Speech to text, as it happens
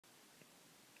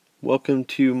Welcome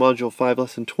to Module 5,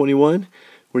 Lesson 21,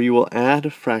 where you will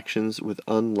add fractions with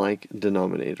unlike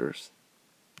denominators.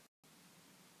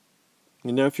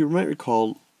 And now if you might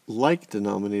recall, like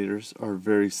denominators are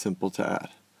very simple to add.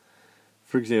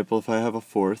 For example, if I have a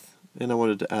fourth and I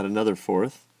wanted to add another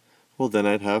fourth, well then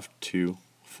I'd have 2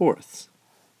 fourths.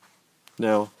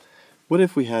 Now, what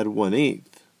if we had 1/8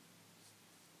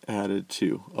 added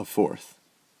to a fourth?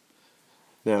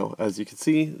 Now, as you can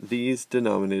see, these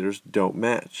denominators don't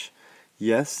match.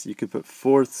 Yes, you could put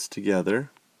fourths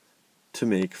together to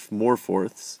make more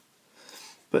fourths,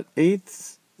 but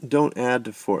eighths don't add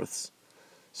to fourths.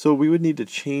 So we would need to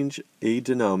change a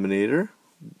denominator,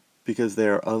 because they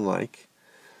are unlike,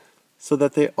 so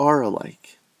that they are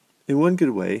alike. And one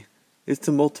good way is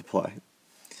to multiply.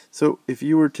 So if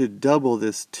you were to double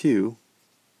this 2,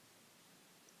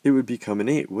 it would become an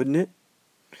 8, wouldn't it?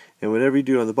 And whatever you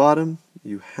do on the bottom,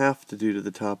 you have to do to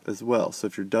the top as well. So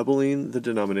if you're doubling the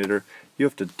denominator, you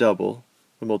have to double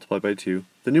or multiply by 2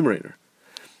 the numerator.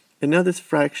 And now this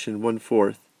fraction,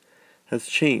 1/4, has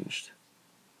changed.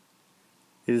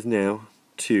 It is now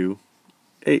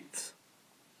 2/8.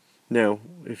 Now,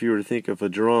 if you were to think of a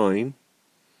drawing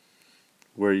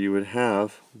where you would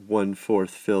have 1/4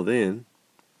 filled in,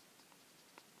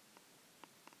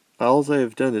 all I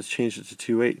have done is changed it to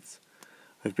 2/8.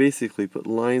 I've basically put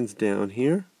lines down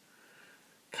here,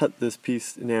 cut this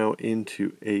piece now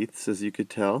into eighths, as you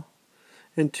could tell,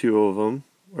 and 2 of them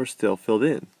are still filled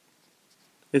in.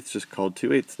 It's just called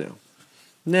 2/8 now.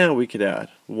 Now we could add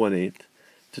 1/8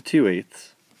 to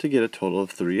 2/8 to get a total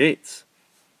of 3/8.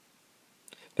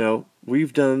 Now,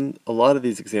 we've done a lot of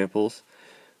these examples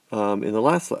in the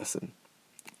last lesson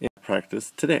and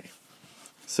practice today.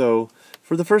 So,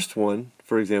 for the first one,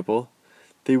 for example,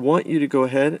 they want you to go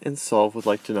ahead and solve with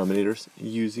like denominators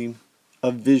using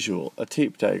a visual, a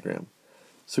tape diagram.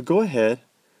 So go ahead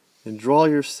and draw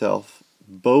yourself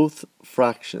both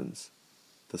fractions,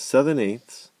 the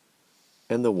 7/8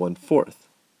 and the 1/4.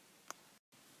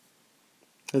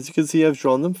 As you can see, I've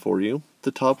drawn them for you.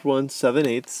 The top one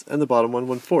 7/8 and the bottom one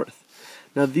 1/4.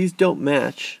 Now these don't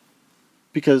match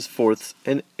because fourths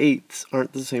and eighths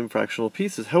aren't the same fractional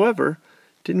pieces. However,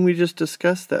 didn't we just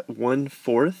discuss that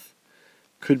 1/4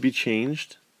 could be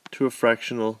changed to a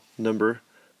fractional number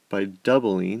by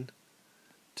doubling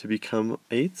to become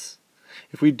eighths?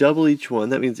 If we double each one,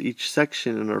 that means each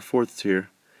section in our fourths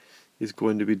here is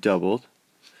going to be doubled.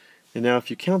 And now if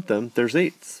you count them, there's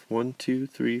eighths. 1, 2,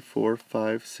 3, 4,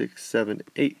 5, 6, 7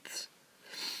 eighths.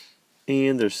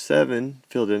 And there's 7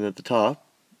 filled in at the top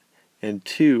and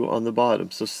 2 on the bottom.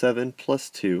 So 7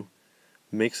 plus 2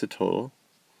 makes a total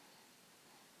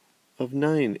of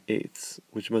 9/8,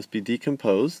 which must be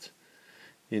decomposed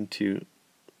into,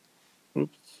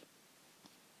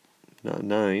 not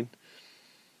 9,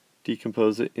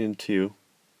 decompose it into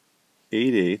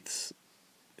 8/8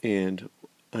 and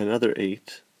another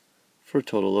 8 for a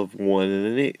total of 1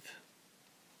 1/8.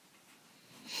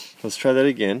 Let's try that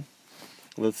again.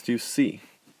 Let's do C.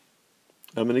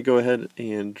 I'm going to go ahead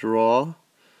and draw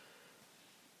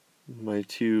my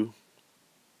 2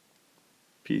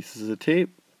 pieces of tape.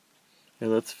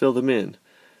 And let's fill them in.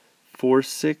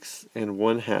 4/6 and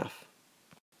 1/2.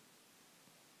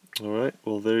 Alright,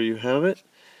 well there you have it.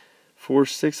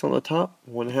 4/6 on the top,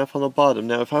 1/2 on the bottom.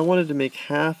 Now if I wanted to make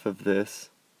half of this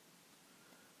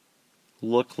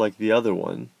look like the other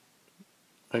one,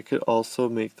 I could also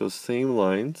make those same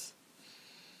lines.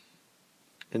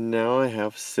 And now I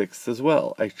have 6 as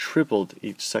well. I tripled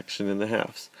each section in the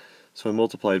halves. So I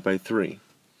multiplied by 3.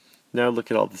 Now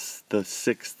look at all the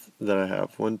sixths that I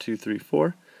have. 1, 2, 3,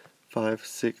 4, 5,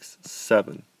 6,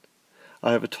 7.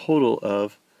 I have a total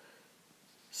of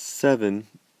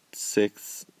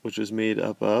 7/6, which is made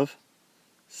up of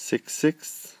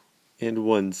 6/6 and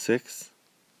 1/6.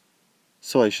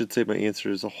 So I should say my answer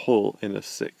is a whole and a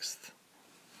sixth.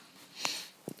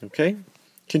 Okay?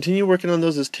 Continue working on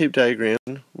those as tape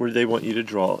diagram where they want you to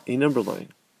draw a number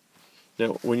line.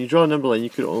 Now, when you draw a number line,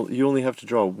 you only have to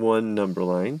draw one number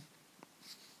line.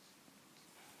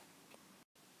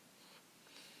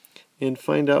 And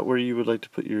find out where you would like to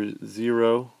put your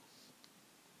 0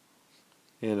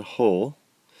 and a whole.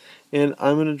 And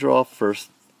I'm going to draw first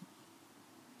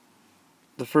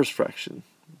the first fraction,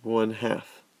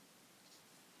 1/2.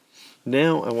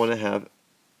 Now I want to have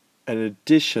an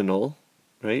additional,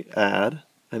 right, add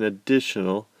an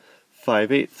additional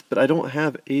 5/8. But I don't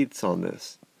have eighths on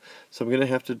this. So I'm going to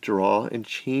have to draw and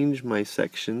change my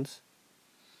sections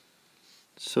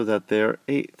so that they're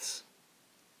eighths.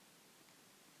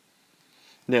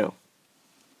 Now,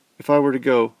 if I were to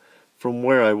go from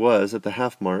where I was at the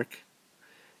half mark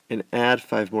and add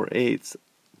 5 more eighths,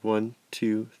 1,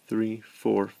 2, 3,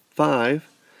 4, 5,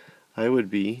 I would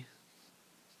be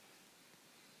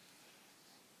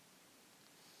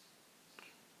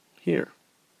here.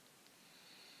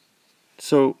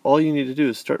 So all you need to do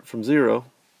is start from 0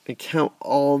 and count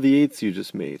all the 8s you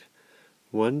just made.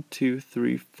 1, 2,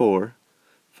 3, 4,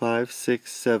 5,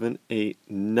 6, 7, 8,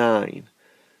 9.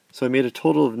 So I made a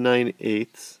total of 9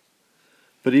 eighths.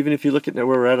 But even if you look at where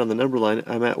we're at on the number line,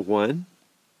 I'm at 1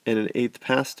 and an eighth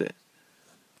past it.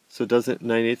 So doesn't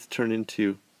 9 eighths turn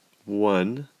into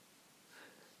 1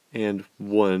 and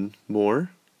 1 more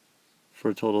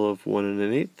for a total of 1 and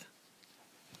an eighth?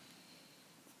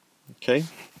 Okay.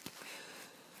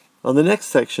 On the next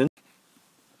section,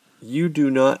 you do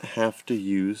not have to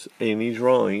use any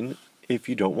drawing if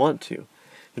you don't want to.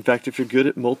 In fact, if you're good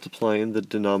at multiplying the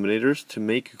denominators to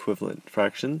make equivalent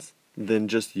fractions, then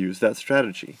just use that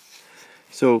strategy.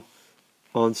 So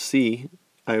on C,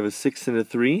 I have a 6 and a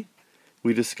 3.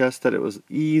 We discussed that it was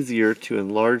easier to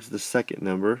enlarge the second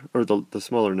number, or the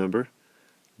smaller number,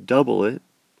 double it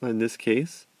in this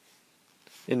case,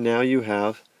 and now you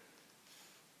have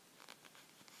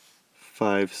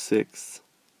 5 6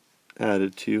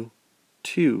 added to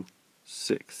 2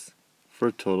 6 for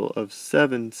a total of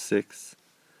 7 6,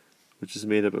 which is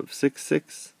made up of 6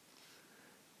 6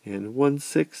 and 1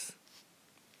 6,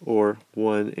 or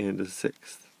 1 and a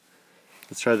sixth.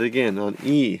 Let's try that again. On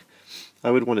E,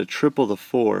 I would want to triple the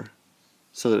 4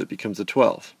 so that it becomes a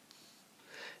 12.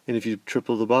 And if you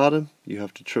triple the bottom, you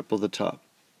have to triple the top.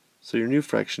 So your new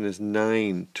fraction is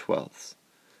 9 twelfths,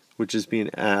 which is being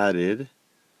added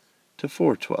to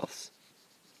 4 twelfths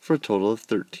for a total of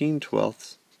 13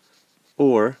 twelfths,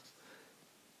 or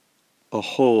a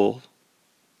whole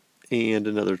and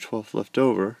another 12th left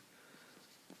over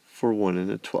for 1 and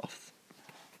a 12th.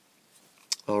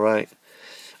 Alright,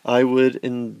 I would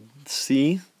in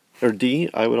C or D,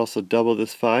 I would also double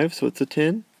this 5 so it's a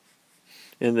 10,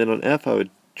 and then on F I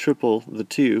would triple the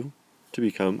 2 to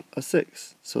become a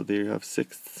 6. So there you have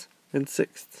sixths and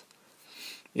sixths.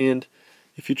 And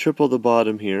if you triple the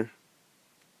bottom here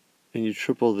and you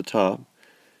triple the top,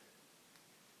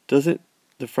 doesn't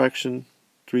the fraction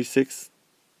 3/6,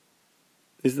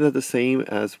 isn't that the same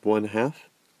as 1/2?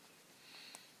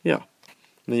 Yeah.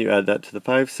 And then you add that to the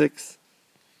 5 6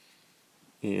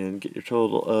 and get your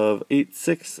total of 8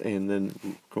 6, and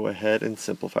then go ahead and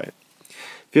simplify it.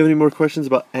 If you have any more questions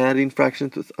about adding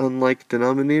fractions with unlike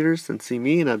denominators, then see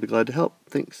me and I'd be glad to help.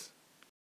 Thanks.